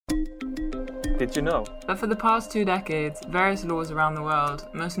Did you know? But for the past 2 decades, various laws around the world,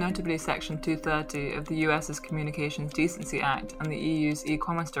 most notably Section 230 of the US's Communications Decency Act and the EU's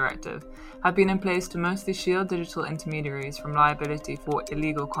e-commerce directive, have been in place to mostly shield digital intermediaries from liability for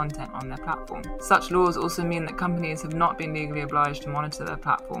illegal content on their platform. Such laws also mean that companies have not been legally obliged to monitor their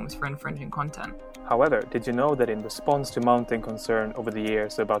platforms for infringing content. However, did you know that in response to mounting concern over the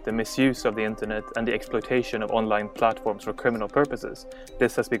years about the misuse of the internet and the exploitation of online platforms for criminal purposes,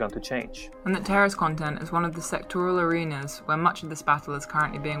 this has begun to change? And that terrorist content is one of the sectoral arenas where much of this battle is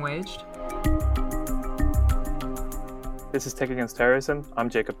currently being waged? This is Tech Against Terrorism. I'm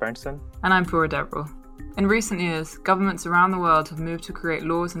Jacob Bernstein. And I'm Flora Deverell. In recent years, governments around the world have moved to create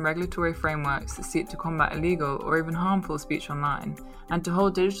laws and regulatory frameworks that seek to combat illegal or even harmful speech online, and to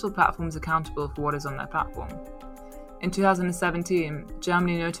hold digital platforms accountable for what is on their platform. In 2017,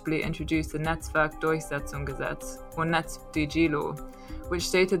 Germany notably introduced the Netzwerkdurchsetzungsgesetz, or NetzDG law, which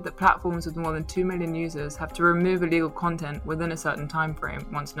stated that platforms with more than 2 million users have to remove illegal content within a certain time frame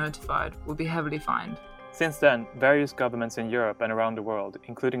once notified, will be heavily fined. Since then, various governments in Europe and around the world,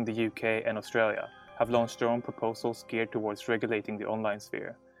 including the UK and Australia, have launched their own proposals geared towards regulating the online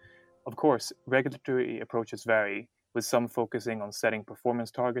sphere. Of course, regulatory approaches vary, with some focusing on setting performance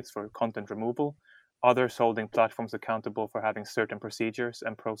targets for content removal, others holding platforms accountable for having certain procedures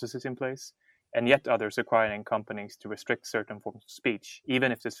and processes in place, and yet others requiring companies to restrict certain forms of speech,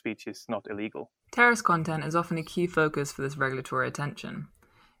 even if the speech is not illegal. Terrorist content is often a key focus for this regulatory attention.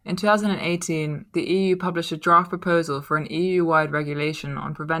 In 2018, the EU published a draft proposal for an EU-wide regulation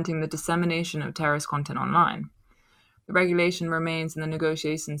on preventing the dissemination of terrorist content online. The regulation remains in the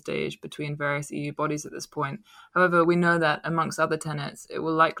negotiation stage between various EU bodies at this point. However, we know that, amongst other tenets, it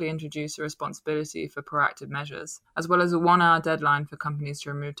will likely introduce a responsibility for proactive measures, as well as a 1-hour deadline for companies to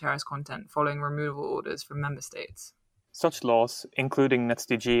remove terrorist content following removal orders from member states. Such laws, including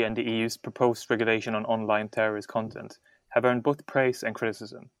NetzDG and the EU's proposed regulation on online terrorist content, have earned both praise and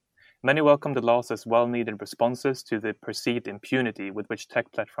criticism. Many welcome the laws as well-needed responses to the perceived impunity with which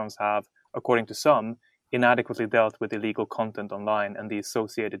tech platforms have, according to some, inadequately dealt with illegal content online and the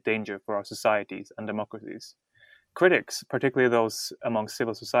associated danger for our societies and democracies. Critics, particularly those among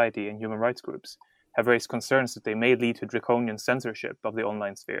civil society and human rights groups, have raised concerns that they may lead to draconian censorship of the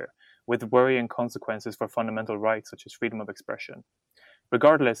online sphere, with worrying consequences for fundamental rights such as freedom of expression.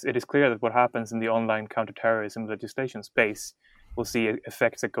 Regardless, it is clear that what happens in the online counterterrorism legislation space will see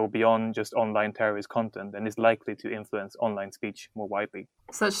effects that go beyond just online terrorist content and is likely to influence online speech more widely.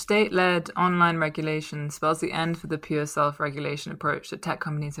 Such state-led online regulation spells the end for the pure self-regulation approach that tech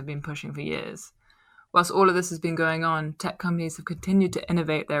companies have been pushing for years. Whilst all of this has been going on, tech companies have continued to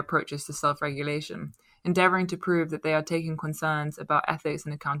innovate their approaches to self-regulation, endeavouring to prove that they are taking concerns about ethics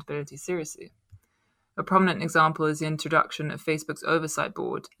and accountability seriously. A prominent example is the introduction of Facebook's Oversight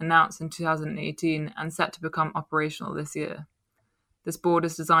Board, announced in 2018 and set to become operational this year. This board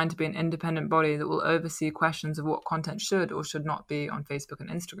is designed to be an independent body that will oversee questions of what content should or should not be on Facebook and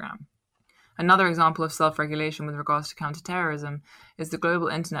Instagram. Another example of self-regulation with regards to counterterrorism is the Global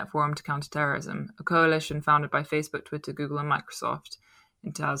Internet Forum to Counterterrorism, a coalition founded by Facebook, Twitter, Google, and Microsoft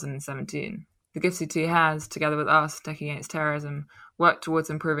in 2017. The GIFCT has, together with us, Tech Against Terrorism, worked towards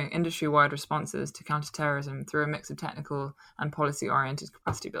improving industry-wide responses to counterterrorism through a mix of technical and policy-oriented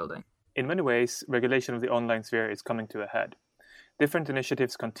capacity building. In many ways, regulation of the online sphere is coming to a head. Different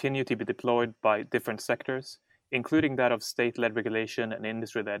initiatives continue to be deployed by different sectors, including that of state-led regulation and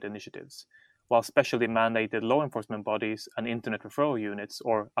industry-led initiatives, while specially mandated law enforcement bodies and Internet Referral Units,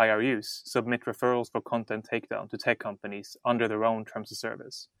 or IRUs, submit referrals for content takedown to tech companies under their own terms of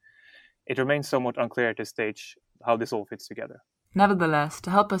service. It remains somewhat unclear at this stage how this all fits together. Nevertheless, to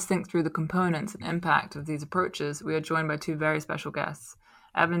help us think through the components and impact of these approaches, we are joined by 2 very special guests,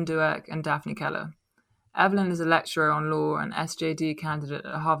 Evelyn Douek and Daphne Keller. Evelyn is a lecturer on law and SJD candidate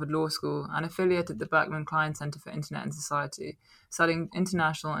at Harvard Law School and affiliated the Berkman Klein Center for Internet and Society, studying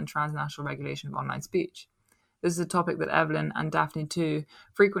international and transnational regulation of online speech. This is a topic that Evelyn, and Daphne too,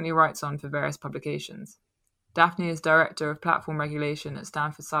 frequently writes on for various publications. Daphne is Director of Platform Regulation at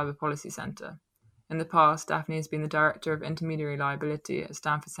Stanford Cyber Policy Center. In the past, Daphne has been the Director of Intermediary Liability at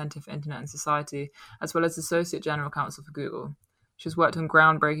Stanford Center for Internet and Society, as well as Associate General Counsel for Google. She has worked on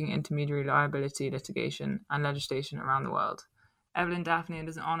groundbreaking intermediary liability litigation and legislation around the world. Evelyn, Daphne, it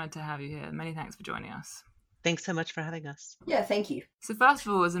is an honor to have you here. Many thanks for joining us. Thanks so much for having us. Yeah, thank you. So first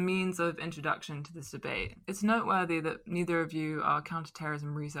of all, as a means of introduction to this debate, it's noteworthy that neither of you are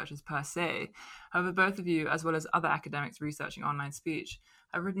counterterrorism researchers per se. However, both of you, as well as other academics researching online speech,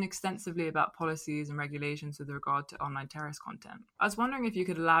 have written extensively about policies and regulations with regard to online terrorist content. I was wondering if you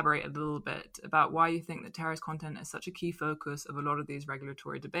could elaborate a little bit about why you think that terrorist content is such a key focus of a lot of these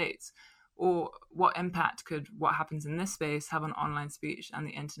regulatory debates. Or what impact could what happens in this space have on online speech and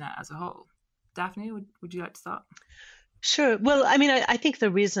the internet as a whole? Daphne, would you like to start? Sure. Well, I mean, I think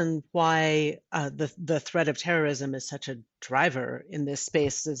the reason why the threat of terrorism is such a driver in this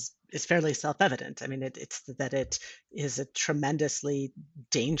space is fairly self-evident. I mean, it's that it is a tremendously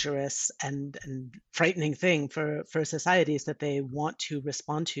dangerous and frightening thing for societies that they want to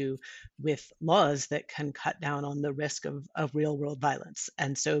respond to with laws that can cut down on the risk of real world violence.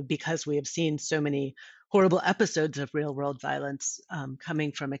 And so, because we have seen so many horrible episodes of real world violence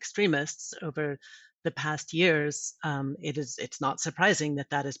coming from extremists over the past years, it's not surprising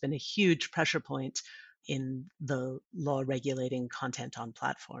that that has been a huge pressure point in the law regulating content on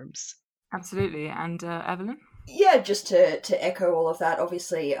platforms. Absolutely. And Evelyn? Yeah, just to echo all of that,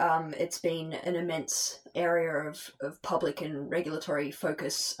 obviously, it's been an immense area of public and regulatory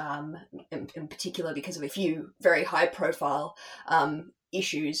focus, in particular because of a few very high profile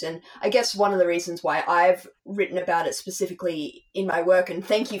issues. And I guess one of the reasons why I've written about it specifically in my work, and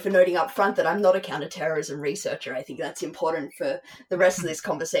thank you for noting up front that I'm not a counterterrorism researcher, I think that's important for the rest of this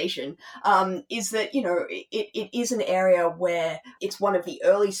conversation, is that, it is an area where it's one of the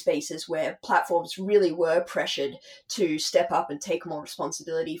early spaces where platforms really were pressured to step up and take more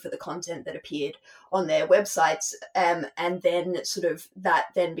responsibility for the content that appeared on their websites. And then sort of that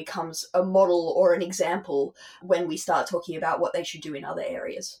then becomes a model or an example when we start talking about what they should do in other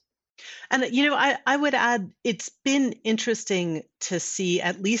areas. And, I would add, it's been interesting to see,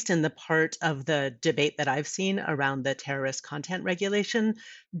 at least in the part of the debate that I've seen around the terrorist content regulation,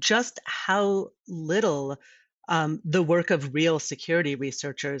 just how little the work of real security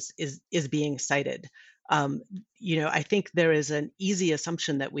researchers is being cited. I think there is an easy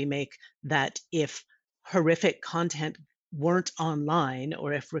assumption that we make that if horrific content weren't online,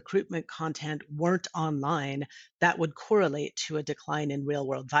 or if recruitment content weren't online, that would correlate to a decline in real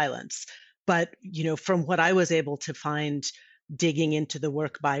world violence. But, from what I was able to find digging into the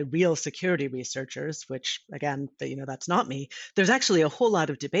work by real security researchers, which again, that's not me, there's actually a whole lot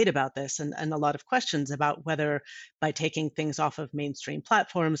of debate about this and a lot of questions about whether by taking things off of mainstream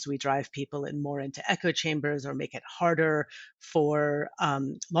platforms, we drive people more into echo chambers or make it harder for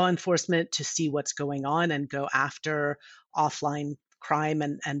law enforcement to see what's going on and go after offline crime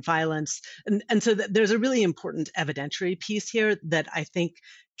and violence. And so there's a really important evidentiary piece here that I think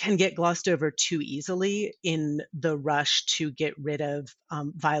can get glossed over too easily in the rush to get rid of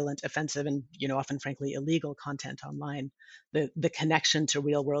violent, offensive, and often, frankly, illegal content online. The connection to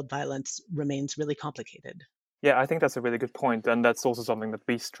real world violence remains really complicated. Yeah, I think that's a really good point, and that's also something that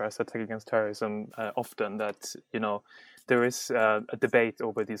we stress at Tech Against Terrorism often. That there is a debate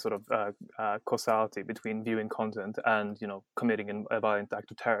over the sort of causality between viewing content and committing a violent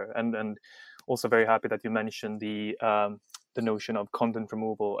act of terror, and also very happy that you mentioned the notion of content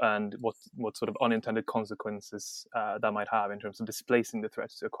removal and what sort of unintended consequences that might have in terms of displacing the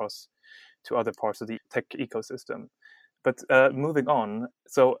threats across to other parts of the tech ecosystem. But moving on,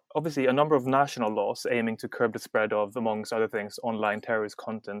 so obviously a number of national laws aiming to curb the spread of, amongst other things, online terrorist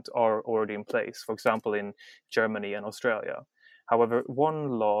content are already in place, for example, in Germany and Australia. However,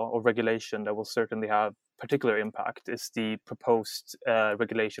 one law or regulation that will certainly have particular impact is the proposed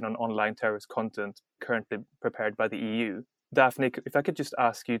regulation on online terrorist content currently prepared by the EU. Daphne, if I could just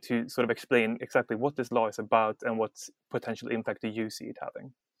ask you to sort of explain exactly what this law is about and what potential impact do you see it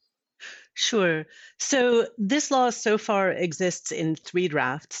having? Sure. So this law so far exists in 3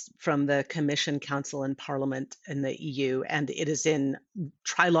 drafts from the Commission, Council, and Parliament in the EU, and it is in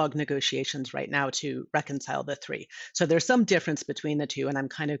trilogue negotiations right now to reconcile the 3. So there's some difference between the 2, and I'm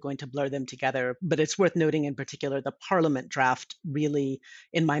kind of going to blur them together. But it's worth noting in particular the Parliament draft really,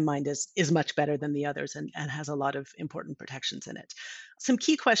 in my mind, is much better than the others and has a lot of important protections in it. Some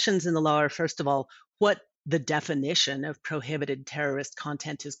key questions in the law are, first of all, what the definition of prohibited terrorist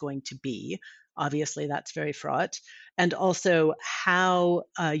content is going to be. Obviously, that's very fraught. And also how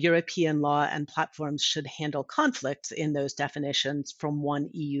European law and platforms should handle conflicts in those definitions from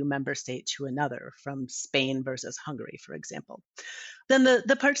one EU member state to another, from Spain versus Hungary, for example. Then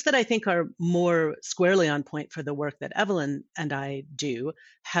the parts that I think are more squarely on point for the work that Evelyn and I do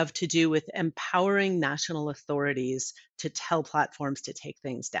have to do with empowering national authorities to tell platforms to take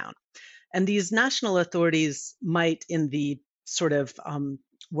things down. And these national authorities might, in the sort of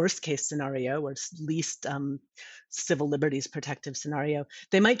worst case scenario or least civil liberties protective scenario,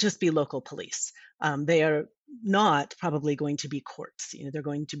 they might just be local police. They are not probably going to be courts. They're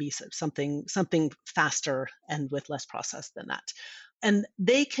going to be something faster and with less process than that. And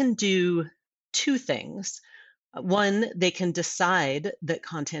they can do 2 things. One, they can decide that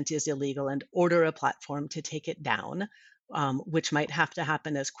content is illegal and order a platform to take it down. which might have to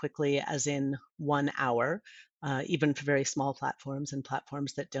happen as quickly as in 1 hour, even for very small platforms and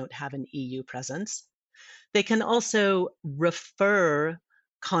platforms that don't have an EU presence. They can also refer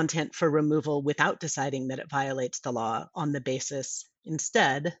content for removal without deciding that it violates the law on the basis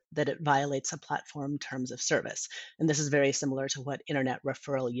instead that it violates a platform terms of service. And this is very similar to what internet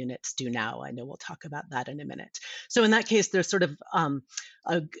referral units do now. I know we'll talk about that in a minute. So in that case, there's sort of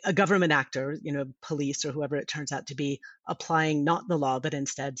a government actor, police or whoever it turns out to be, applying not the law, but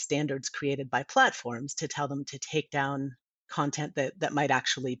instead standards created by platforms to tell them to take down content that might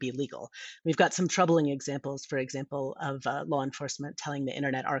actually be legal. We've got some troubling examples, for example, of law enforcement telling the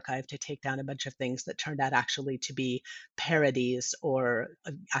Internet Archive to take down a bunch of things that turned out actually to be parodies or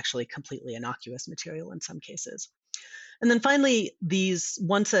actually completely innocuous material in some cases. And then finally,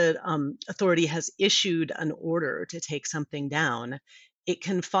 once an authority has issued an order to take something down, it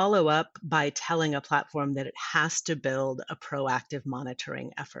can follow up by telling a platform that it has to build a proactive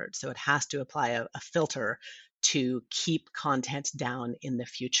monitoring effort. So it has to apply a filter to keep content down in the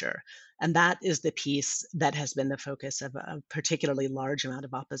future. And that is the piece that has been the focus of a particularly large amount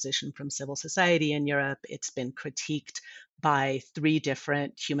of opposition from civil society in Europe. It's been critiqued by 3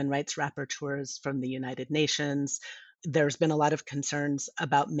 different human rights rapporteurs from the United Nations. There's been a lot of concerns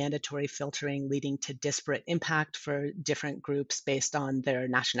about mandatory filtering leading to disparate impact for different groups based on their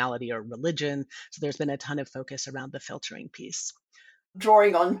nationality or religion. So there's been a ton of focus around the filtering piece.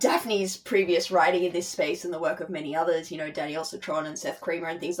 Drawing on Daphne's previous writing in this space and the work of many others, Danielle Citron and Seth Creamer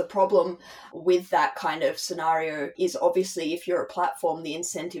and things, the problem with that kind of scenario is obviously if you're a platform, the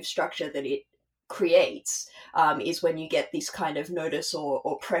incentive structure that it creates is when you get this kind of notice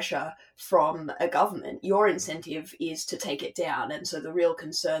or pressure from a government, your incentive is to take it down. And so the real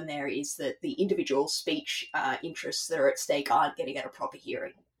concern there is that the individual speech interests that are at stake aren't getting at a proper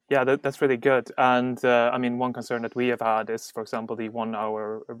hearing. Yeah, that's really good. And one concern that we have had is, for example, the 1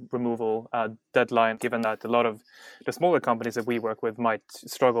 hour removal deadline, given that a lot of the smaller companies that we work with might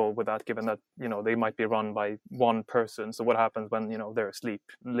struggle with that, given that, they might be run by one person. So what happens when, they're asleep?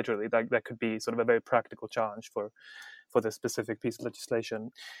 Literally, that could be sort of a very practical challenge for this specific piece of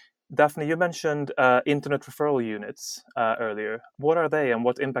legislation. Daphne, you mentioned internet referral units earlier. What are they and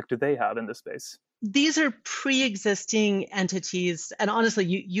what impact do they have in this space? These are pre-existing entities, and honestly,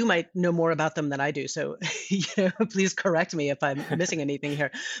 you might know more about them than I do. So, please correct me if I'm missing anything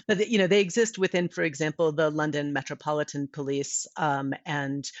here. But they exist within, for example, the London Metropolitan Police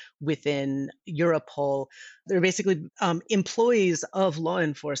and within Europol. They're basically employees of law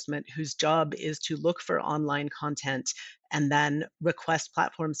enforcement whose job is to look for online content and then request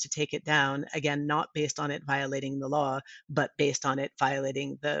platforms to take it down, again, not based on it violating the law, but based on it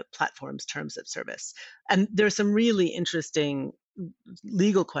violating the platform's terms of service. And there's some really interesting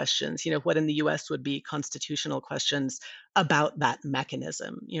legal questions, what in the US would be constitutional questions about that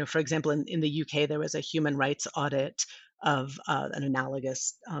mechanism. For example, in the UK, there was a human rights audit of an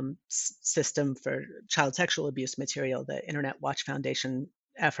analogous system for child sexual abuse material, the Internet Watch Foundation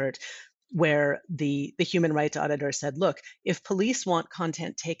effort, where the human rights auditor said, look, if police want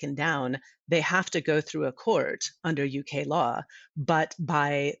content taken down, they have to go through a court under UK law, but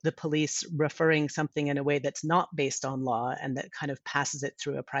by the police referring something in a way that's not based on law and that kind of passes it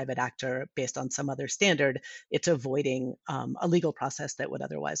through a private actor based on some other standard, it's avoiding a legal process that would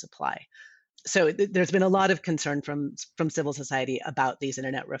otherwise apply. So there's been a lot of concern from civil society about these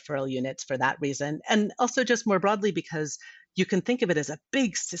internet referral units for that reason, and also just more broadly because you can think of it as a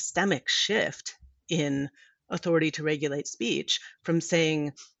big systemic shift in authority to regulate speech from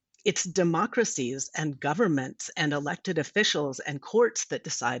saying it's democracies and governments and elected officials and courts that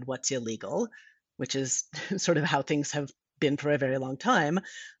decide what's illegal, which is sort of how things have been for a very long time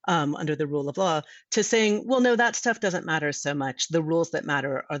under the rule of law, to saying, well, no, that stuff doesn't matter so much. The rules that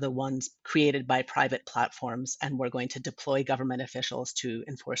matter are the ones created by private platforms, and we're going to deploy government officials to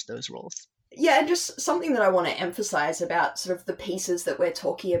enforce those rules. Yeah, and just something that I want to emphasize about sort of the pieces that we're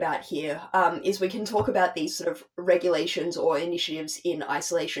talking about here is we can talk about these sort of regulations or initiatives in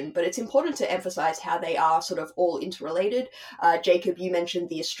isolation, but it's important to emphasize how they are sort of all interrelated. Jacob, you mentioned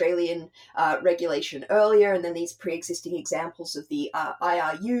the Australian regulation earlier, and then these pre-existing examples of the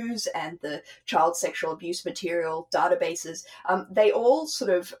IRUs and the child sexual abuse material databases. They all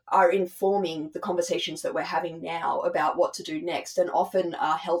sort of are informing the conversations that we're having now about what to do next, and often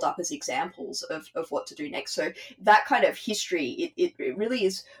are held up as examples of what to do next. So that kind of history, it really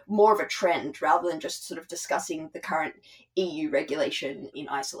is more of a trend rather than just sort of discussing the current EU regulation in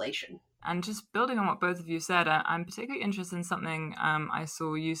isolation. And just building on what both of you said, I'm particularly interested in something I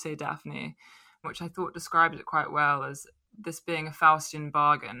saw you say, Daphne, which I thought described it quite well, as this being a Faustian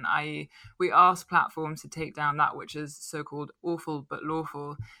bargain, i.e. we ask platforms to take down that which is so-called awful but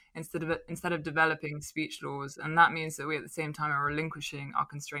lawful instead of developing speech laws. And that means that we at the same time are relinquishing our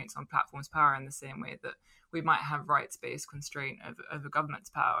constraints on platforms' power in the same way that we might have rights-based constraint over government's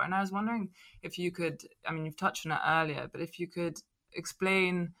power. And I was wondering if you could, I mean, you've touched on it earlier, but if you could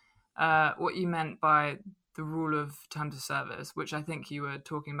explain what you meant by the rule of terms of service, which I think you were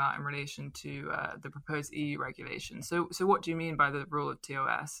talking about in relation to the proposed EU regulation. So what do you mean by the rule of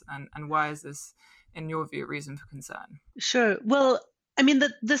TOS, and why is this, in your view, a reason for concern? Sure. Well, I mean,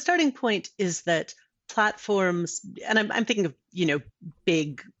 the starting point is that platforms, and I'm thinking of,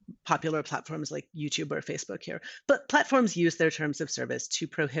 big popular platforms like YouTube or Facebook here, but platforms use their terms of service to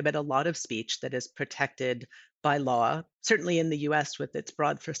prohibit a lot of speech that is protected by law, certainly in the US with its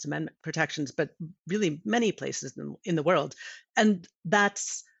broad First Amendment protections, but really many places in the world. And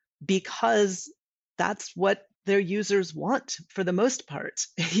that's because that's what their users want for the most part.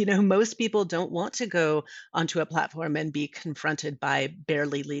 Most people don't want to go onto a platform and be confronted by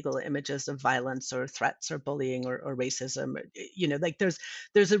barely legal images of violence or threats or bullying or racism.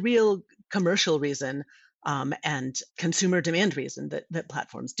 There's a real commercial reason and consumer demand reason that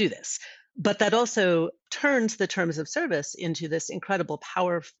platforms do this. But that also turns the terms of service into this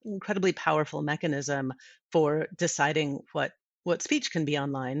incredibly powerful mechanism for deciding what speech can be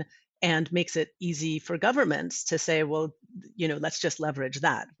online, and makes it easy for governments to say, well, let's just leverage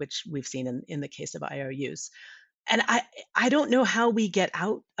that, which we've seen in the case of IRUs. And I don't know how we get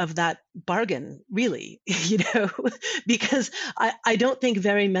out of that bargain, really, because I don't think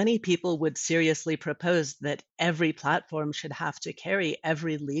very many people would seriously propose that every platform should have to carry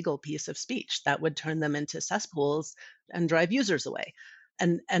every legal piece of speech. That would turn them into cesspools and drive users away.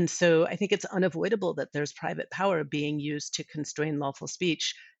 And so I think it's unavoidable that there's private power being used to constrain lawful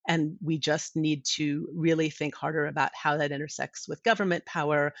speech. And we just need to really think harder about how that intersects with government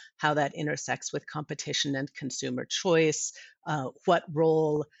power, how that intersects with competition and consumer choice, what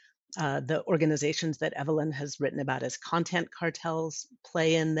role the organizations that Evelyn has written about as content cartels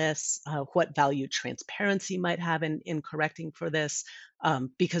play in this, what value transparency might have in correcting for this,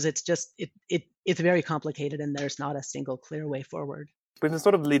 because it's very complicated and there's not a single clear way forward. We've been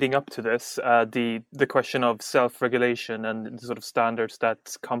sort of leading up to this, the question of self-regulation and the sort of standards that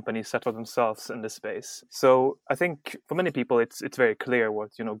companies set for themselves in this space. So I think for many people, it's very clear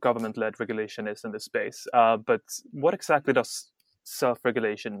what government-led regulation is in this space. But what exactly does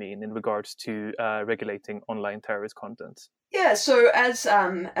self-regulation mean in regards to regulating online terrorist content? Yeah, so as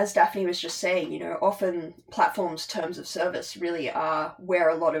Daphne was just saying, often platforms' terms of service really are where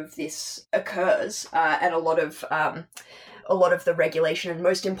a lot of this occurs, and a lot of the regulation and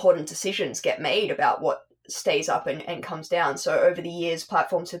most important decisions get made about what stays up and comes down. So over the years,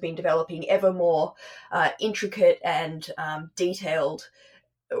 platforms have been developing ever more intricate and detailed,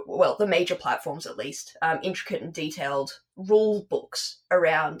 well, the major platforms at least, intricate and detailed rule books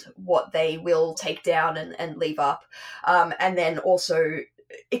around what they will take down and leave up. And then also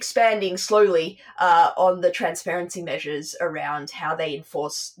expanding slowly on the transparency measures around how they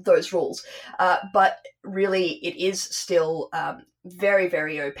enforce those rules. But really, it is still very,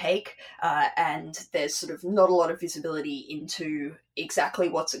 very opaque, and there's sort of not a lot of visibility into exactly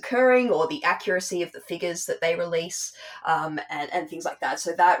what's occurring or the accuracy of the figures that they release, and things like that.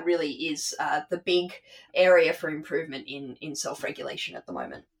 So that really is the big area for improvement in self-regulation at the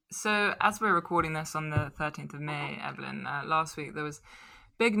moment. So as we're recording this on the 13th of May, Evelyn, last week there was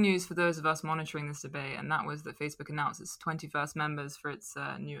big news for those of us monitoring this debate, and that was that Facebook announced its 21st members for its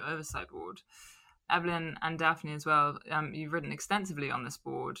new oversight board. Evelyn and Daphne as well, you've written extensively on this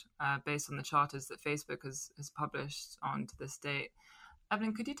board based on the charters that Facebook has published on to this date.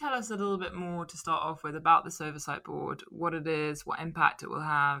 Evelyn, could you tell us a little bit more to start off with about this oversight board, what it is, what impact it will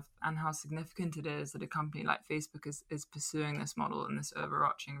have, and how significant it is that a company like Facebook is pursuing this model in this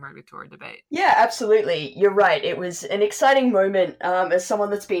overarching regulatory debate? Yeah, absolutely. You're right. It was an exciting moment as someone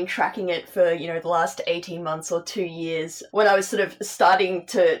that's been tracking it for, the last 18 months or 2 years. When I was sort of starting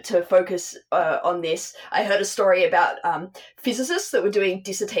to focus on this, I heard a story about physicists that were doing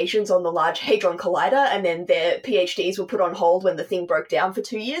dissertations on the Large Hadron Collider, and then their PhDs were put on hold when the thing broke down for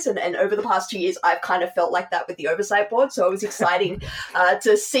 2 years. And over the past 2 years, I've kind of felt like that with the oversight board. So it was exciting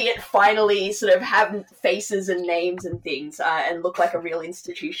to see it finally sort of have faces and names and things and look like a real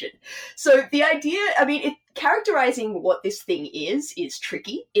institution. So the idea, characterizing what this thing is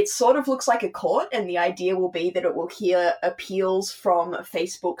tricky. It sort of looks like a court, and the idea will be that it will hear appeals from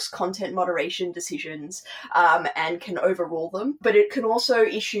Facebook's content moderation decisions and can overrule them. But it can also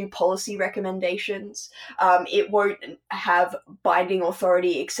issue policy recommendations. It won't have binding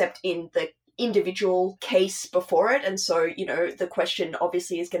authority except in the individual case before it. And so, the question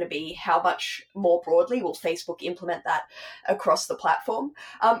obviously is going to be how much more broadly will Facebook implement that across the platform?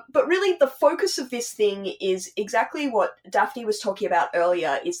 But really, the focus of this thing is exactly what Daphne was talking about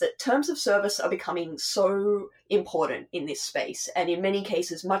earlier, is that terms of service are becoming so important in this space, and in many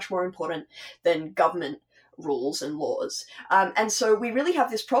cases much more important than government rules and laws. And so we really have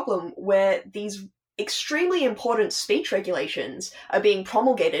this problem where these extremely important speech regulations are being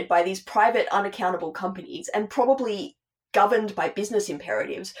promulgated by these private, unaccountable companies and probably governed by business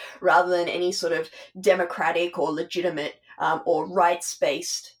imperatives rather than any sort of democratic or legitimate or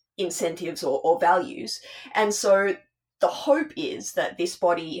rights-based incentives or values. And so the hope is that this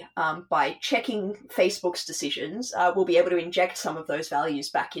body, by checking Facebook's decisions, will be able to inject some of those values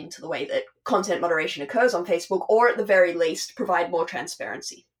back into the way that content moderation occurs on Facebook, or at the very least, provide more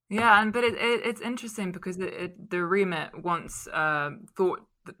transparency. Yeah, but it's interesting because the remit, once thought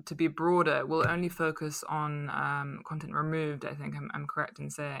to be broader, will only focus on content removed, I think I'm correct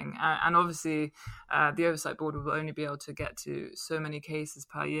in saying. And obviously, the Oversight Board will only be able to get to so many cases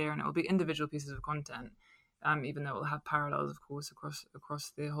per year, and it will be individual pieces of content. Even though it will have parallels, of course,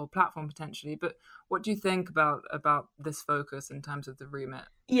 across the whole platform potentially. But what do you think about this focus in terms of the remit?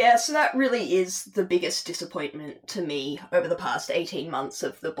 Yeah, so that really is the biggest disappointment to me over the past 18 months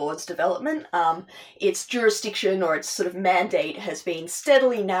of the board's development. Its jurisdiction or its sort of mandate has been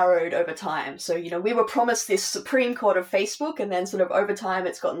steadily narrowed over time. So, we were promised this Supreme Court of Facebook, and then sort of over time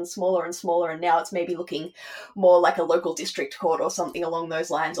it's gotten smaller and smaller, and now it's maybe looking more like a local district court or something along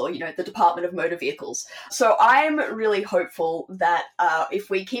those lines, or, the Department of Motor Vehicles. So I'm really hopeful that if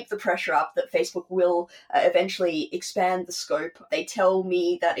we keep the pressure up, that Facebook will eventually expand the scope. They tell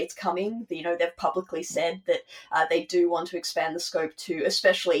me that it's coming. They've publicly said that they do want to expand the scope to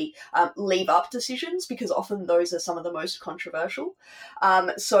especially leave up decisions, because often those are some of the most controversial.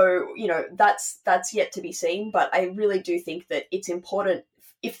 So that's yet to be seen, but I really do think that it's important,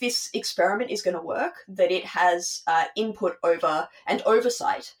 if this experiment is going to work, that it has input over and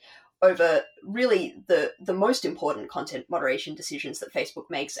oversight over really the most important content moderation decisions that Facebook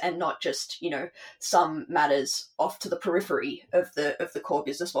makes, and not just, some matters off to the periphery of the core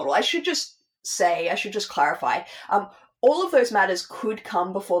business model. I should just clarify, all of those matters could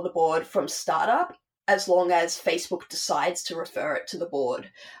come before the board from startup, as long as Facebook decides to refer it to the board.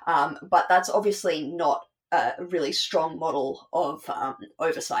 But that's obviously not a really strong model of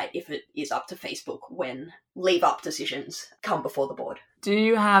oversight if it is up to Facebook when leave-up decisions come before the board. Do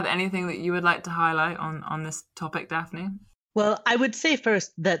you have anything that you would like to highlight on this topic, Daphne? Well, I would say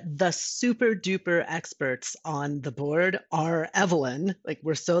first that the super duper experts on the board are Evelyn. Like,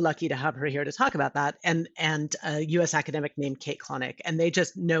 we're so lucky to have her here to talk about that, and a U.S. academic named Kate Klonick, and they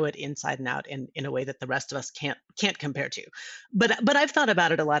just know it inside and out in a way that the rest of us can't compare to. But I've thought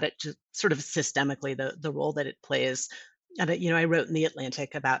about it a lot, at just sort of systemically the role that it plays. And I wrote in The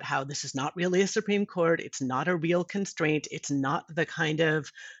Atlantic about how this is not really a Supreme Court. It's not a real constraint. It's not the kind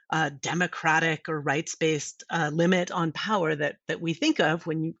of democratic or rights-based limit on power that we think of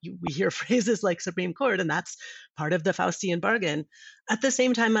when we hear phrases like Supreme Court, and that's part of the Faustian bargain. At the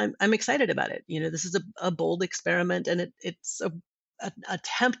same time, I'm excited about it. This is a bold experiment, and it's an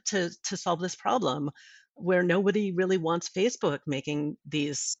attempt to solve this problem where nobody really wants Facebook making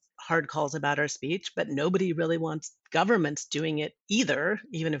these hard calls about our speech, but nobody really wants governments doing it either,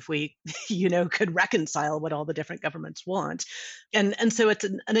 even if we, could reconcile what all the different governments want. And so it's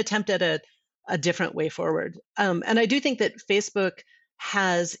an attempt at a different way forward. And I do think that Facebook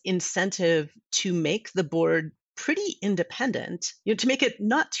has incentive to make the board pretty independent, to make it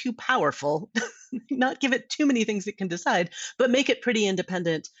not too powerful, not give it too many things it can decide, but make it pretty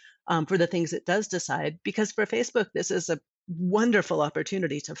independent for the things it does decide. Because for Facebook, this is a wonderful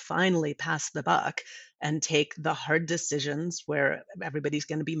opportunity to finally pass the buck and take the hard decisions where everybody's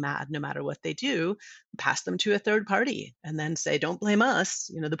going to be mad no matter what they do, pass them to a third party, and then say, don't blame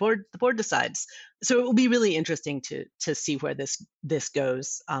us. The board decides. So it will be really interesting to see where this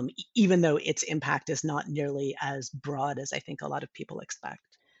goes, even though its impact is not nearly as broad as I think a lot of people expect.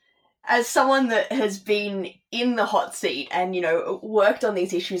 As someone that has been in the hot seat and, worked on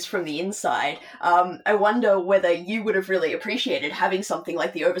these issues from the inside, I wonder whether you would have really appreciated having something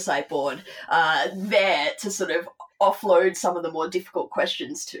like the Oversight Board there to sort of offload some of the more difficult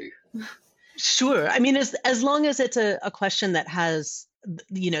questions to. Sure. I mean, as long as it's a question that has,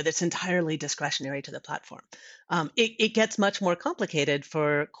 that's entirely discretionary to the platform. It gets much more complicated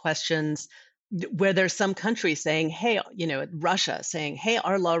for questions where there's some country saying, hey, Russia saying, hey,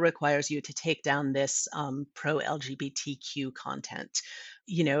 our law requires you to take down this pro-LGBTQ content,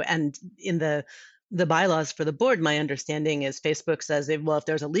 and in the the bylaws for the board, my understanding is Facebook says, well, if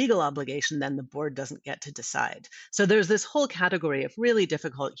there's a legal obligation, then the board doesn't get to decide. So there's this whole category of really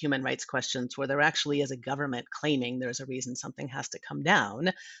difficult human rights questions where there actually is a government claiming there's a reason something has to come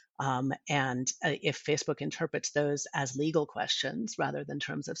down. If Facebook interprets those as legal questions rather than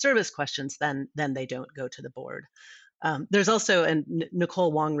terms of service questions, then they don't go to the board. There's also, and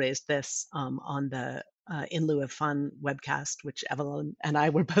Nicole Wong raised this on the In Lieu of Fun webcast, which Evelyn and I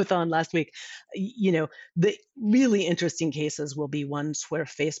were both on last week. The really interesting cases will be ones where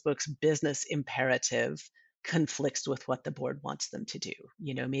Facebook's business imperative conflicts with what the board wants them to do.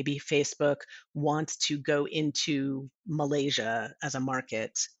 Maybe Facebook wants to go into Malaysia as a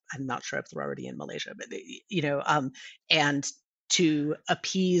market. I'm not sure if they're already in Malaysia, but and to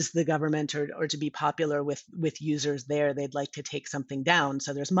appease the government or to be popular with users there, they'd like to take something down.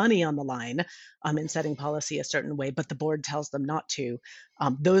 So there's money on the line in setting policy a certain way, but the board tells them not to.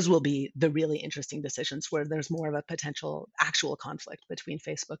 Those will be the really interesting decisions where there's more of a potential actual conflict between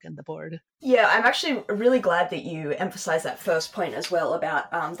Facebook and the board. Yeah, I'm actually really glad that you emphasize that first point as well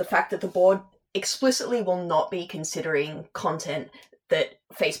about the fact that the board explicitly will not be considering content that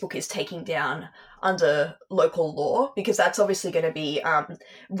Facebook is taking down under local law, because that's obviously going to be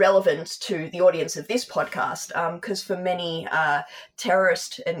relevant to the audience of this podcast, because for many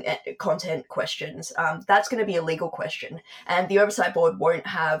terrorist and content questions, that's going to be a legal question, and the Oversight Board won't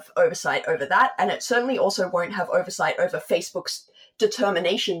have oversight over that, and it certainly also won't have oversight over Facebook's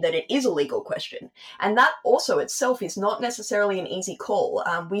determination that it is a legal question. And that also itself is not necessarily an easy call.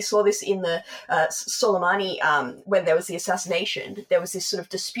 We saw this in the Soleimani, when there was the assassination. There was this sort of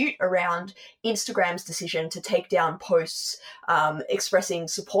dispute around Instagram's decision to take down posts expressing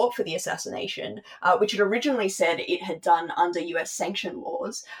support for the assassination, which it originally said it had done under US sanction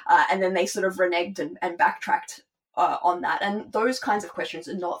laws, and then they sort of reneged and backtracked on that. And those kinds of questions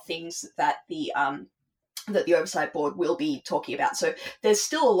are not things that the Oversight Board will be talking about. So there's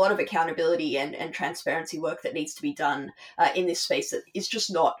still a lot of accountability and transparency work that needs to be done in this space that is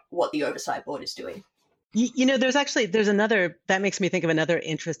just not what the Oversight Board is doing. There's another, that makes me think of another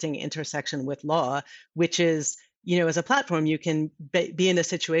interesting intersection with law, which is, as a platform, you can be in a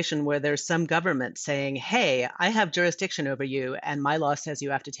situation where there's some government saying, hey, I have jurisdiction over you and my law says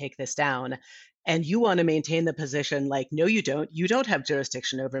you have to take this down. And you want to maintain the position like, no, you don't. You don't have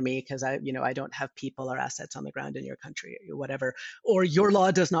jurisdiction over me because I don't have people or assets on the ground in your country or whatever. Or your law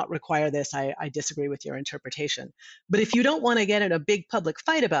does not require this. I disagree with your interpretation. But if you don't want to get in a big public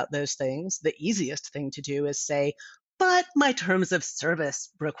fight about those things, the easiest thing to do is say, but my terms of service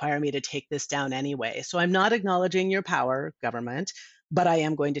require me to take this down anyway. So I'm not acknowledging your power, government, but I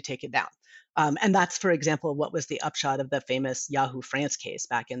am going to take it down. And that's, for example, what was the upshot of the famous Yahoo France case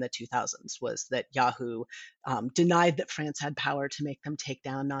back in the 2000s, was that Yahoo denied that France had power to make them take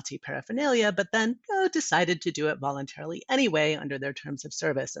down Nazi paraphernalia, but then decided to do it voluntarily anyway under their terms of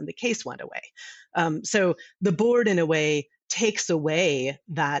service, and the case went away. So the board, in a way, takes away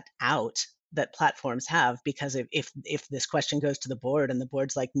that out that platforms have, because if this question goes to the board and the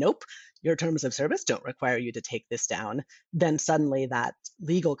board's like, nope, your terms of service don't require you to take this down, then suddenly that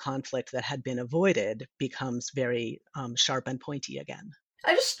legal conflict that had been avoided becomes very sharp and pointy again.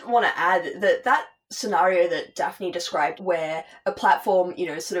 I just want to add that scenario that Daphne described, where a platform,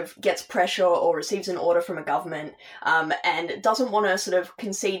 sort of gets pressure or receives an order from a government and doesn't want to sort of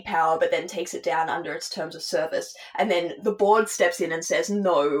concede power, but then takes it down under its terms of service. And then the board steps in and says,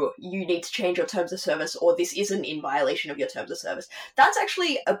 no, you need to change your terms of service, or this isn't in violation of your terms of service. That's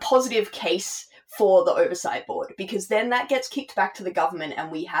actually a positive case for the Oversight Board, because then that gets kicked back to the government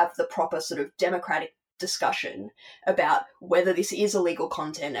and we have the proper sort of democratic discussion about whether this is illegal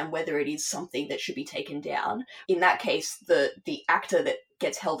content and whether it is something that should be taken down. In that case, the actor that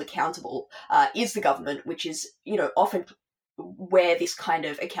gets held accountable is the government, which is, often where this kind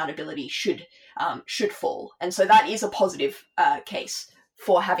of accountability should fall. And so that is a positive case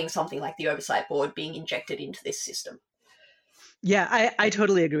for having something like the Oversight Board being injected into this system. Yeah, I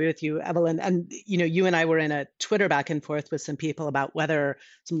totally agree with you, Evelyn. And, you and I were in a Twitter back and forth with some people about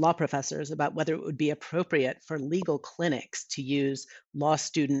some law professors, about whether it would be appropriate for legal clinics to use law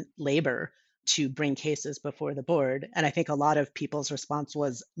student labor to bring cases before the board. And I think a lot of people's response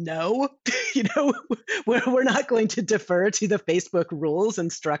was, no, we're not going to defer to the Facebook rules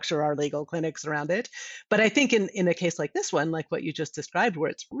and structure our legal clinics around it. But I think in a case like this one, like what you just described,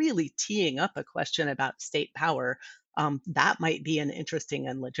 where it's really teeing up a question about state power, that might be an interesting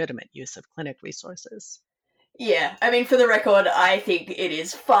and legitimate use of clinic resources. Yeah, I mean, for the record, I think it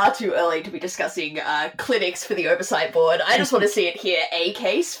is far too early to be discussing clinics for the Oversight Board. I just want to see it hear a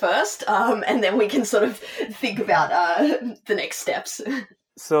case first, and then we can sort of think about the next steps.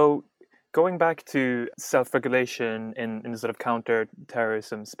 So Going back to self-regulation in the sort of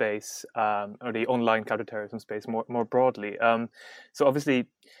counter-terrorism space, or the online counter-terrorism space more broadly. So obviously,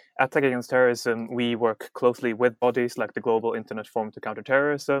 at Tech Against Terrorism, we work closely with bodies like the Global Internet Forum to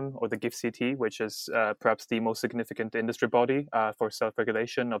Counter-Terrorism, or the GIFCT, which is perhaps the most significant industry body for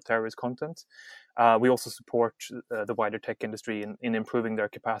self-regulation of terrorist content. We also support the wider tech industry in improving their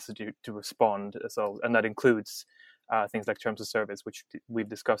capacity to respond. And that includes things like terms of service, which we've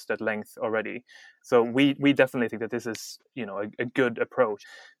discussed at length already. So we definitely think that this is, a good approach.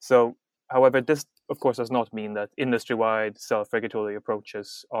 So, however, this of course does not mean that industry-wide self-regulatory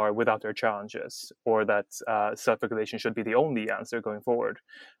approaches are without their challenges, or that self-regulation should be the only answer going forward.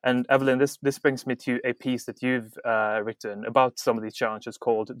 And Evelyn, this brings me to a piece that you've written about some of these challenges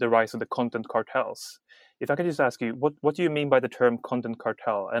called "The Rise of the Content Cartels." If I could just ask you, what do you mean by the term content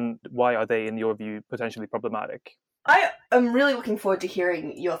cartel, and why are they, in your view, potentially problematic? I am really looking forward to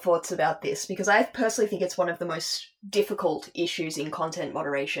hearing your thoughts about this, because I personally think it's one of the most difficult issues in content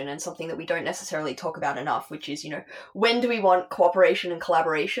moderation, and something that we don't necessarily talk about enough, which is, when do we want cooperation and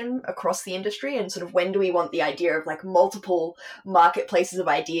collaboration across the industry, and sort of when do we want the idea of like multiple marketplaces of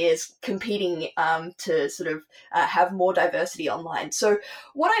ideas competing to sort of have more diversity online. So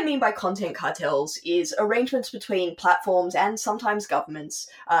what I mean by content cartels is arrangements between platforms and sometimes governments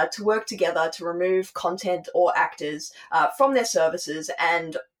to work together to remove content or actors from their services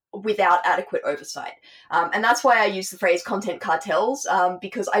and without adequate oversight. And that's why I use the phrase content cartels,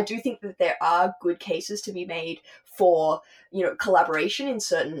 because I do think that there are good cases to be made for, collaboration in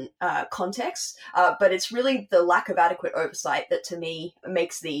certain contexts, but it's really the lack of adequate oversight that, to me,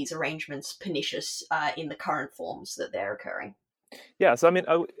 makes these arrangements pernicious in the current forms that they're occurring. Yeah, so I mean,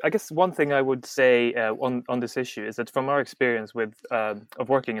 I guess one thing I would say on this issue is that from our experience of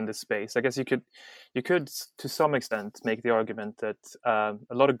working in this space, I guess you could to some extent make the argument that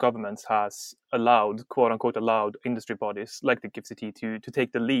a lot of governments has quote unquote allowed industry bodies like the GIFCT to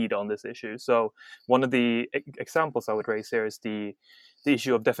take the lead on this issue. So one of the examples I would raise here is the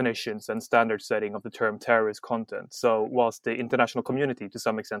issue of definitions and standard setting of the term terrorist content. So whilst the international community to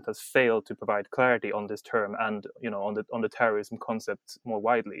some extent has failed to provide clarity on this term and on the terrorism concept more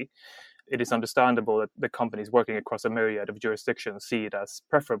widely, it is understandable that the companies working across a myriad of jurisdictions see it as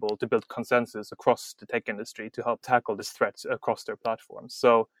preferable to build consensus across the tech industry to help tackle this threat across their platforms.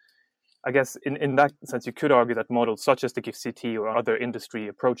 So I guess in that sense, you could argue that models such as the GIFCT or other industry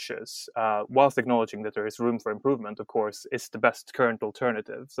approaches, whilst acknowledging that there is room for improvement, of course, is the best current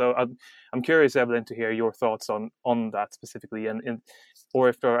alternative. So I'm curious, Evelyn, to hear your thoughts on that specifically, or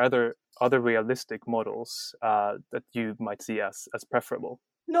if there are other realistic models that you might see as preferable.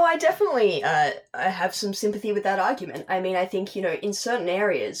 No, I definitely I have some sympathy with that argument. I mean, I think, in certain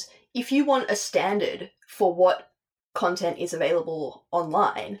areas, if you want a standard for what content is available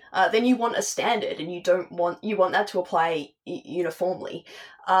online, then you want a standard, and you want that to apply uniformly.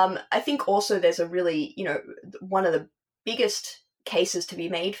 I think also there's a really, one of the biggest cases to be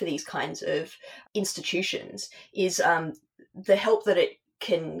made for these kinds of institutions is the help that it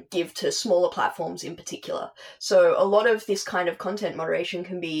can give to smaller platforms in particular. So a lot of this kind of content moderation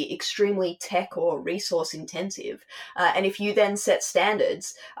can be extremely tech or resource intensive. And if you then set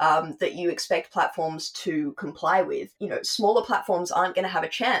standards that you expect platforms to comply with, smaller platforms aren't going to have a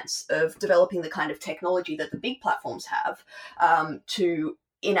chance of developing the kind of technology that the big platforms have to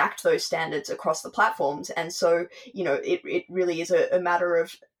enact those standards across the platforms. And so, it really is a matter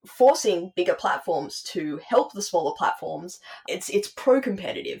of forcing bigger platforms to help the smaller platforms. It's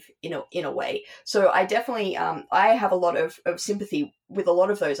pro-competitive in a way. So I definitely I have a lot of sympathy with a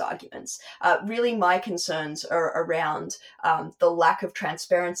lot of those arguments. Really, my concerns are around the lack of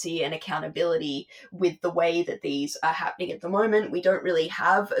transparency and accountability with the way that these are happening at the moment. We don't really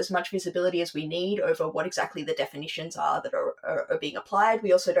have as much visibility as we need over what exactly the definitions are that are being applied.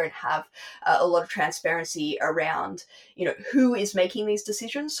 We also don't have a lot of transparency around, who is making these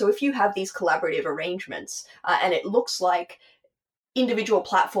decisions. So if you have these collaborative arrangements and it looks like individual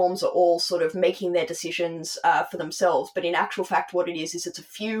platforms are all sort of making their decisions for themselves, but in actual fact what it is it's a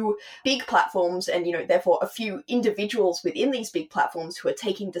few big platforms and therefore a few individuals within these big platforms who are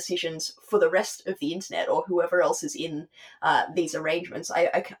taking decisions for the rest of the internet or whoever else is in these arrangements.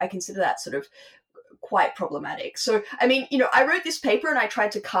 I consider that sort of quite problematic. So, I mean, I wrote this paper and I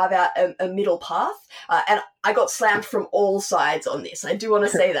tried to carve out a middle path, and I got slammed from all sides on this. I do want to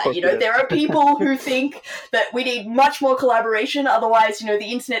say that, there are people who think that we need much more collaboration, otherwise, the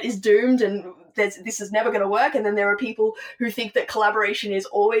internet is doomed and this is never going to work, and then there are people who think that collaboration is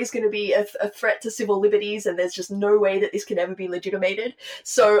always going to be a threat to civil liberties, and there's just no way that this can ever be legitimated.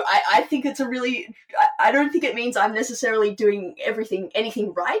 So I think it's I don't think it means I'm necessarily doing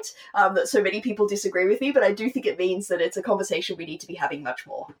anything right, that so many people disagree with me, but I do think it means that it's a conversation we need to be having much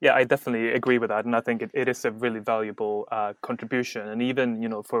more. Yeah, I definitely agree with that, and I think it is a really valuable contribution, and even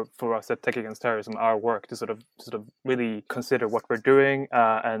for us at Tech Against Terrorism, our work to sort of really consider what we're doing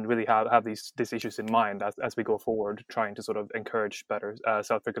and really have these issues in mind as we go forward, trying to sort of encourage better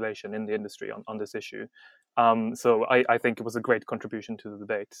self-regulation in the industry on this issue. So I think it was a great contribution to the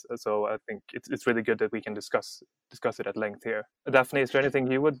debate. So I think it's really good that we can discuss it at length here. Daphne, is there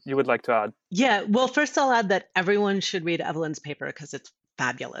anything you would like to add? Yeah, well, first I'll add that everyone should read Evelyn's paper because it's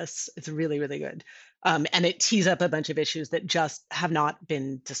fabulous. It's really, really good. And it tees up a bunch of issues that just have not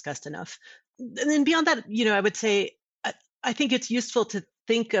been discussed enough. And then beyond that, I would say, I think it's useful to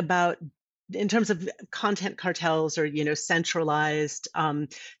think about in terms of content cartels or, centralized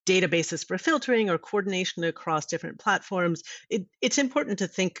databases for filtering or coordination across different platforms. It's important to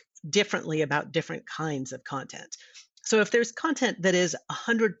think differently about different kinds of content. So if there's content that is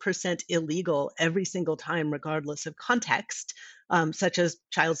 100% illegal every single time, regardless of context, such as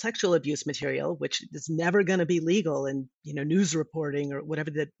child sexual abuse material, which is never going to be legal in news reporting or whatever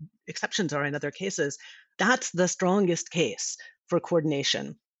the exceptions are in other cases, that's the strongest case for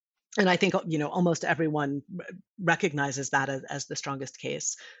coordination. And I think almost everyone recognizes that as the strongest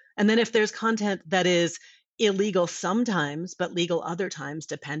case. And then if there's content that is illegal sometimes, but legal other times,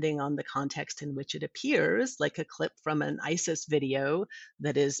 depending on the context in which it appears, like a clip from an ISIS video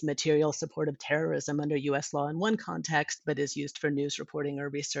that is material support of terrorism under US law in one context, but is used for news reporting or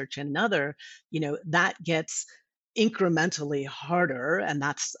research in another, that gets incrementally harder. And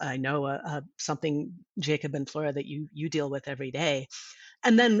that's, I know, something, Jacob and Flora, that you deal with every day.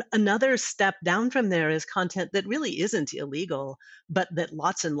 And then another step down from there is content that really isn't illegal, but that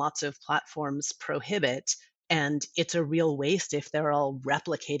lots and lots of platforms prohibit. And it's a real waste if they're all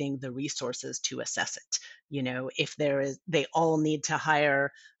replicating the resources to assess it. If they all need to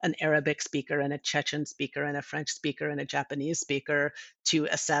hire an Arabic speaker and a Chechen speaker and a French speaker and a Japanese speaker to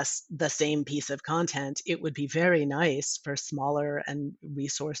assess the same piece of content, it would be very nice for smaller and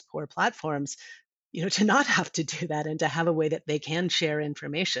resource poor platforms to not have to do that and to have a way that they can share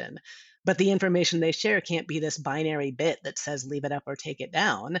information. But the information they share can't be this binary bit that says leave it up or take it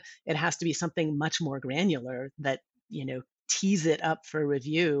down. It has to be something much more granular that, tees it up for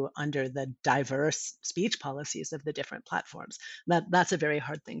review under the diverse speech policies of the different platforms. That's a very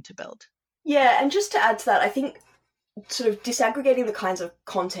hard thing to build. Yeah, and just to add to that, I think sort of disaggregating the kinds of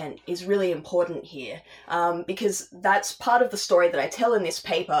content is really important here, because that's part of the story that I tell in this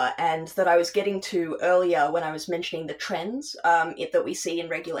paper and that I was getting to earlier when I was mentioning the trends that we see in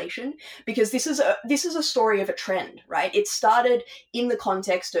regulation, because this is a story of a trend, right? It started in the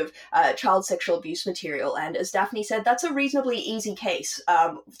context of child sexual abuse material, and as Daphne said, that's a reasonably easy case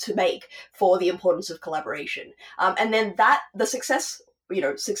to make for the importance of collaboration. And then the success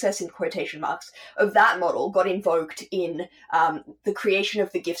in quotation marks of that model got invoked in the creation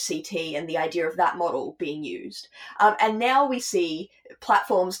of the GIF-CT and the idea of that model being used. And now we see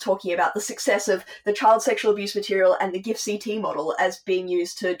platforms talking about the success of the child sexual abuse material and the GIF-CT model as being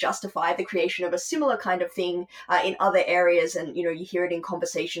used to justify the creation of a similar kind of thing in other areas. And, you hear it in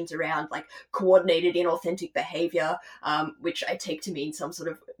conversations around like coordinated inauthentic behavior, which I take to mean some sort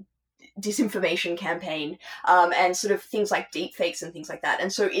of disinformation campaign, and sort of things like deepfakes and things like that.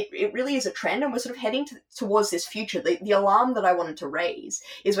 And so it really is a trend, and we're sort of heading towards this future. The alarm that I wanted to raise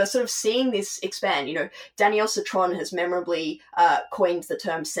is we're sort of seeing this expand. Danielle Citron has memorably coined the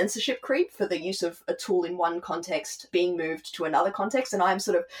term censorship creep for the use of a tool in one context being moved to another context, and I'm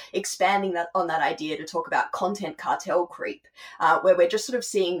sort of expanding that idea to talk about content cartel creep, where we're just sort of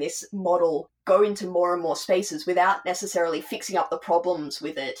seeing this model go into more and more spaces without necessarily fixing up the problems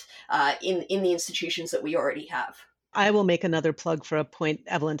with it in the institutions that we already have. I will make another plug for a point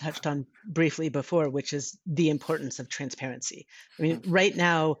Evelyn touched on briefly before, which is the importance of transparency. I mean, right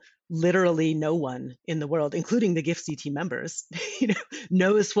now, literally no one in the world, including the GIF-CT members,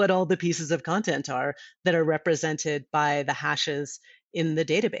 knows what all the pieces of content are that are represented by the hashes in the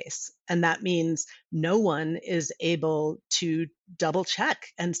database. And that means no one is able to double check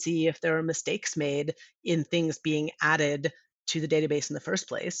and see if there are mistakes made in things being added to the database in the first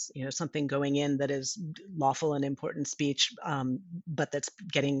place, something going in that is lawful and important speech, but that's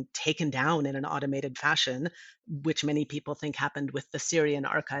getting taken down in an automated fashion, which many people think happened with the Syrian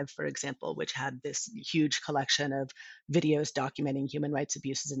archive, for example, which had this huge collection of videos documenting human rights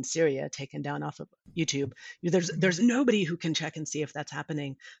abuses in Syria taken down off of YouTube. There's nobody who can check and see if that's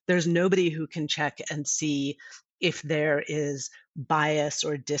happening. There's nobody who can check and see if there is bias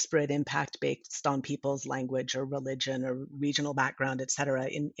or disparate impact based on people's language or religion or regional background, et cetera,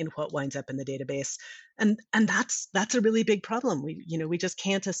 in what winds up in the database. And that's a really big problem. We just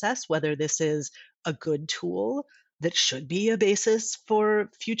can't assess whether this is a good tool that should be a basis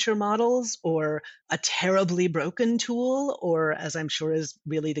for future models, or a terribly broken tool, or, as I'm sure is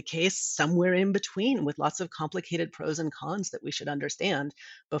really the case, somewhere in between with lots of complicated pros and cons that we should understand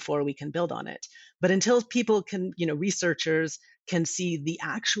before we can build on it. But until people can, researchers can see the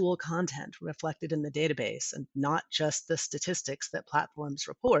actual content reflected in the database and not just the statistics that platforms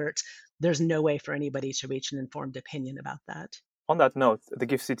report, there's no way for anybody to reach an informed opinion about that. On that note, the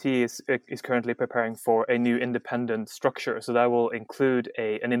GIFCT is currently preparing for a new independent structure. So that will include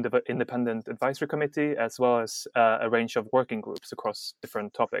an independent advisory committee, as well as a range of working groups across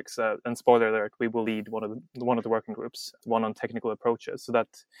different topics. And spoiler alert, we will lead one of the working groups, one on technical approaches. So that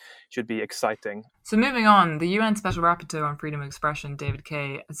should be exciting. So moving on, the UN Special Rapporteur on Freedom of Expression, David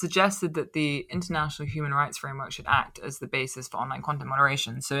Kaye, suggested that the International Human Rights Framework should act as the basis for online content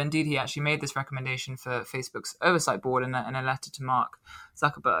moderation. So indeed, he actually made this recommendation for Facebook's Oversight Board in a letter to Mark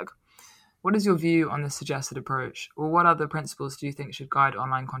Zuckerberg. What is your view on this suggested approach, or what other principles do you think should guide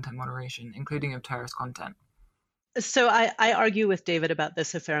online content moderation, including of terrorist content? So I argue with David about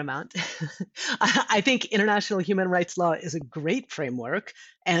this a fair amount. I think international human rights law is a great framework,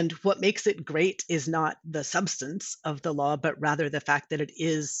 and what makes it great is not the substance of the law, but rather the fact that it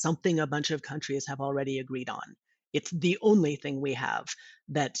is something a bunch of countries have already agreed on. It's the only thing we have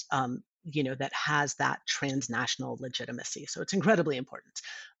that that has that transnational legitimacy. So it's incredibly important.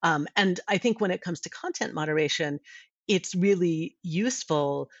 And I think when it comes to content moderation, it's really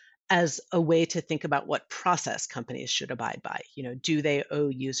useful as a way to think about what process companies should abide by. Do they owe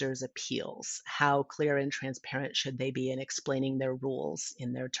users appeals? How clear and transparent should they be in explaining their rules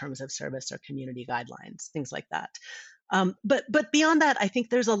in their terms of service or community guidelines, things like that. But beyond that, I think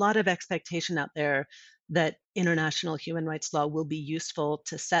there's a lot of expectation out there that international human rights law will be useful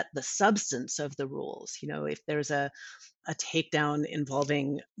to set the substance of the rules. If there's a takedown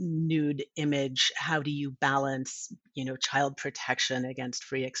involving nude image, how do you balance, child protection against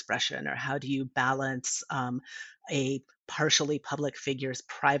free expression? Or how do you balance a partially public figure's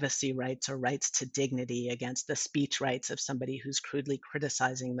privacy rights or rights to dignity against the speech rights of somebody who's crudely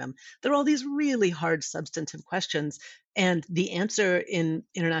criticizing them? There are all these really hard substantive questions. And the answer in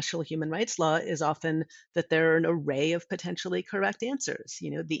international human rights law is often that there are an array of potentially correct answers.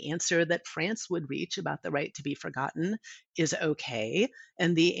 The answer that France would reach about the right to be forgotten is okay.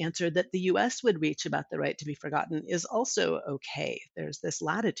 And the answer that the US would reach about the right to be forgotten is also okay. There's this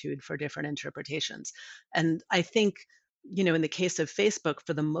latitude for different interpretations. And I think, in the case of Facebook,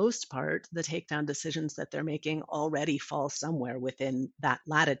 for the most part, the takedown decisions that they're making already fall somewhere within that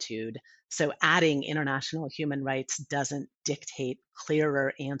latitude. So adding international human rights doesn't dictate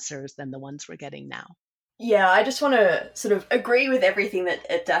clearer answers than the ones we're getting now. Yeah, I just want to sort of agree with everything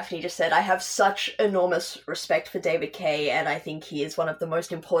that Daphne just said. I have such enormous respect for David Kaye, and I think he is one of the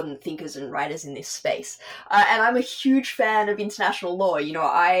most important thinkers and writers in this space. And I'm a huge fan of international law.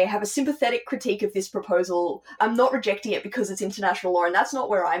 I have a sympathetic critique of this proposal. I'm not rejecting it because it's international law, and that's not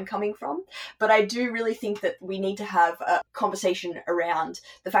where I'm coming from. But I do really think that we need to have a conversation around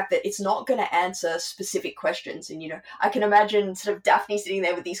the fact that it's not going to answer specific questions. And, I can imagine sort of Daphne sitting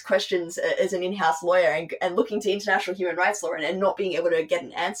there with these questions as an in-house lawyer and looking to international human rights law and not being able to get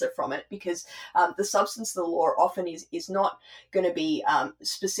an answer from it, because the substance of the law often is not going to be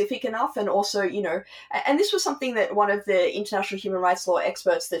specific enough. And also, and this was something that one of the international human rights law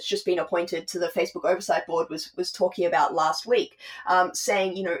experts that's just been appointed to the Facebook Oversight Board was talking about last week,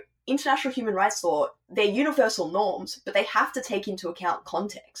 saying, international human rights law, they're universal norms, but they have to take into account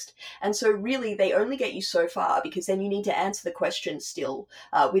context. And so really they only get you so far, because then you need to answer the question still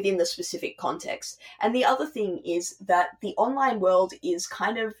within the specific context. And the other thing is that the online world is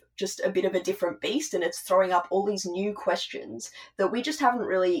kind of just a bit of a different beast, and it's throwing up all these new questions that we just haven't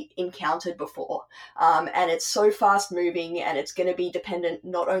really encountered before. And it's so fast moving, and it's going to be dependent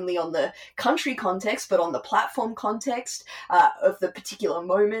not only on the country context, but on the platform context of the particular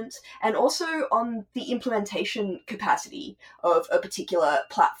moment, and also on the implementation capacity of a particular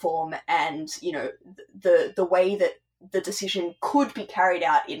platform, and the way that the decision could be carried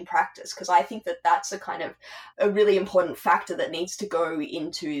out in practice, because I think that that's a really important factor that needs to go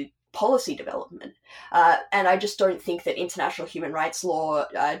into policy development. And I just don't think that international human rights law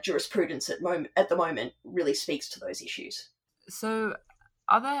jurisprudence at the moment really speaks to those issues. So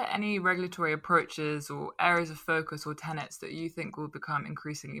are there any regulatory approaches or areas of focus or tenets that you think will become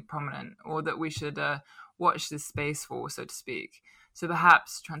increasingly prominent, or that we should watch this space for, so to speak? So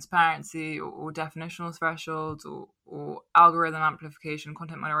perhaps transparency or definitional thresholds or algorithm amplification,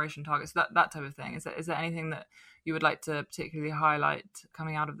 content moderation targets, that type of thing. Is there anything that you would like to particularly highlight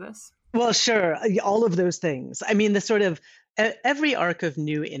coming out of this? Well, sure. All of those things. I mean, the sort of every arc of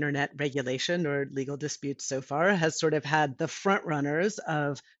new internet regulation or legal disputes so far has sort of had the front runners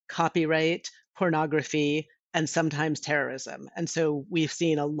of copyright, pornography, and sometimes terrorism. And so we've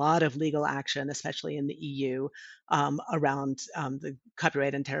seen a lot of legal action, especially in the EU, around the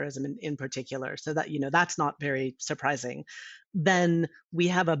copyright and terrorism in particular. So that, that's not very surprising. Then we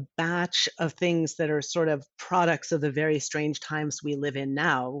have a batch of things that are sort of products of the very strange times we live in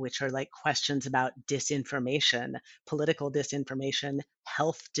now, which are like questions about disinformation, political disinformation,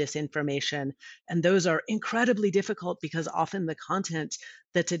 health disinformation. And those are incredibly difficult because often the content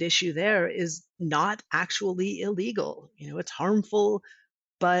that's at issue there is not actually illegal. It's harmful,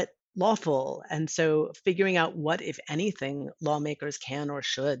 but lawful. And so figuring out what, if anything, lawmakers can or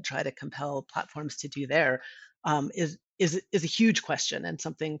should try to compel platforms to do there is a huge question, and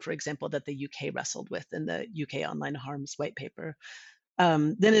something, for example, that the UK wrestled with in the UK Online Harms White Paper.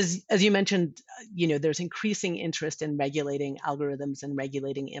 Then, as you mentioned, there's increasing interest in regulating algorithms and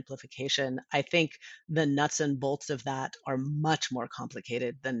regulating amplification. I think the nuts and bolts of that are much more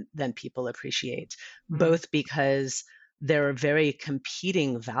complicated than people appreciate, both because there are very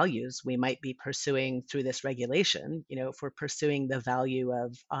competing values we might be pursuing through this regulation. If we're pursuing the value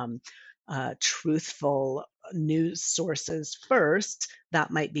of truthful news sources first,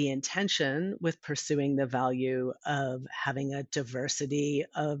 that might be in tension with pursuing the value of having a diversity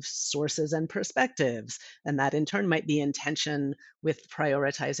of sources and perspectives. And that in turn might be in tension with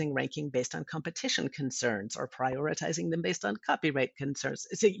prioritizing ranking based on competition concerns or prioritizing them based on copyright concerns.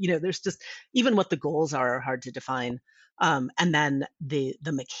 So, there's just, even what the goals are hard to define. And then the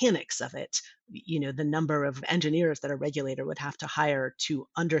mechanics of it, the number of engineers that a regulator would have to hire to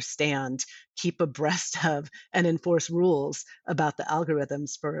understand, keep abreast of, and enforce rules about the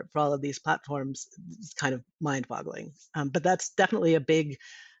algorithms for all of these platforms is kind of mind-boggling. But that's definitely a big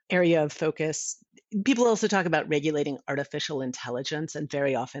area of focus. People also talk about regulating artificial intelligence, and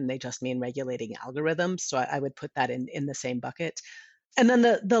very often they just mean regulating algorithms. So I would put that in the same bucket. And then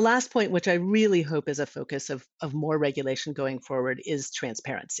the last point, which I really hope is a focus of more regulation going forward, is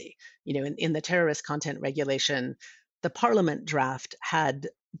transparency. In the terrorist content regulation, the Parliament draft had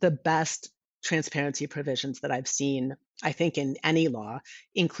the best transparency provisions that I've seen, I think, in any law,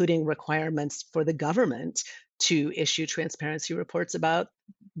 including requirements for the government to issue transparency reports about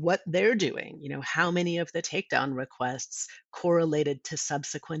what they're doing, how many of the takedown requests correlated to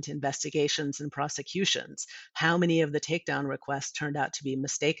subsequent investigations and prosecutions, how many of the takedown requests turned out to be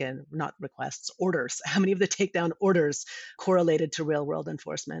mistaken, not requests, orders, how many of the takedown orders correlated to real world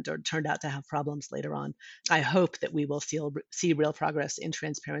enforcement or turned out to have problems later on. I hope that we will see real progress in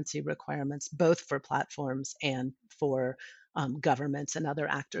transparency requirements, both for platforms and for governments and other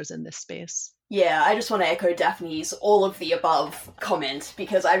actors in this space. Yeah, I just want to echo Daphne's all of the above comment,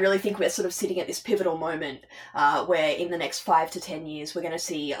 because I really think we're sort of sitting at this pivotal moment where in the next 5 to 10 years, we're going to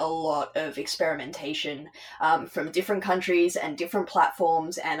see a lot of experimentation from different countries and different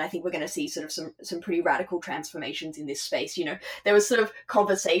platforms. And I think we're going to see sort of some pretty radical transformations in this space. There was sort of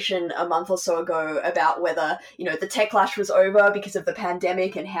conversation a month or so ago about whether, the techlash was over because of the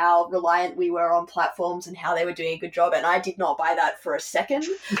pandemic and how reliant we were on platforms and how they were doing a good job. And I did not buy that for a second.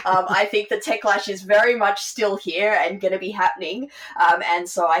 I think the techlash is very much still here and going to be happening. And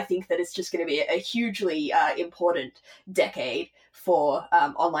so I think that it's just going to be a hugely important decade for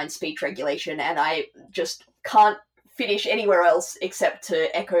online speech regulation. And I just can't finish anywhere else except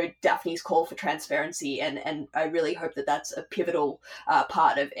to echo Daphne's call for transparency. And I really hope that that's a pivotal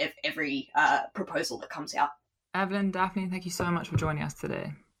part of every proposal that comes out. Evelyn, Daphne, thank you so much for joining us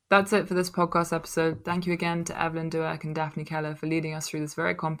today. That's it for this podcast episode. Thank you again to Evelyn Douek and Daphne Keller for leading us through this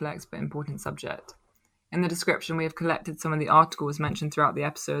very complex but important subject. In the description, we have collected some of the articles mentioned throughout the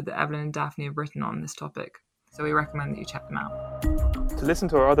episode that Evelyn and Daphne have written on this topic, so we recommend that you check them out. To listen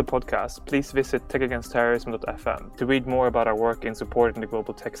to our other podcasts, please visit techagainstterrorism.fm. To read more about our work in supporting the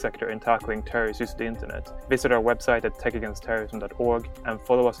global tech sector in tackling terrorist use of the internet, visit our website at techagainstterrorism.org and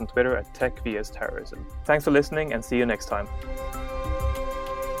follow us on Twitter at techvsterrorism. Thanks for listening and see you next time.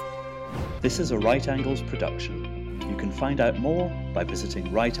 This is a Right Angles production. You can find out more by visiting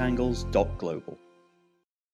rightangles.global.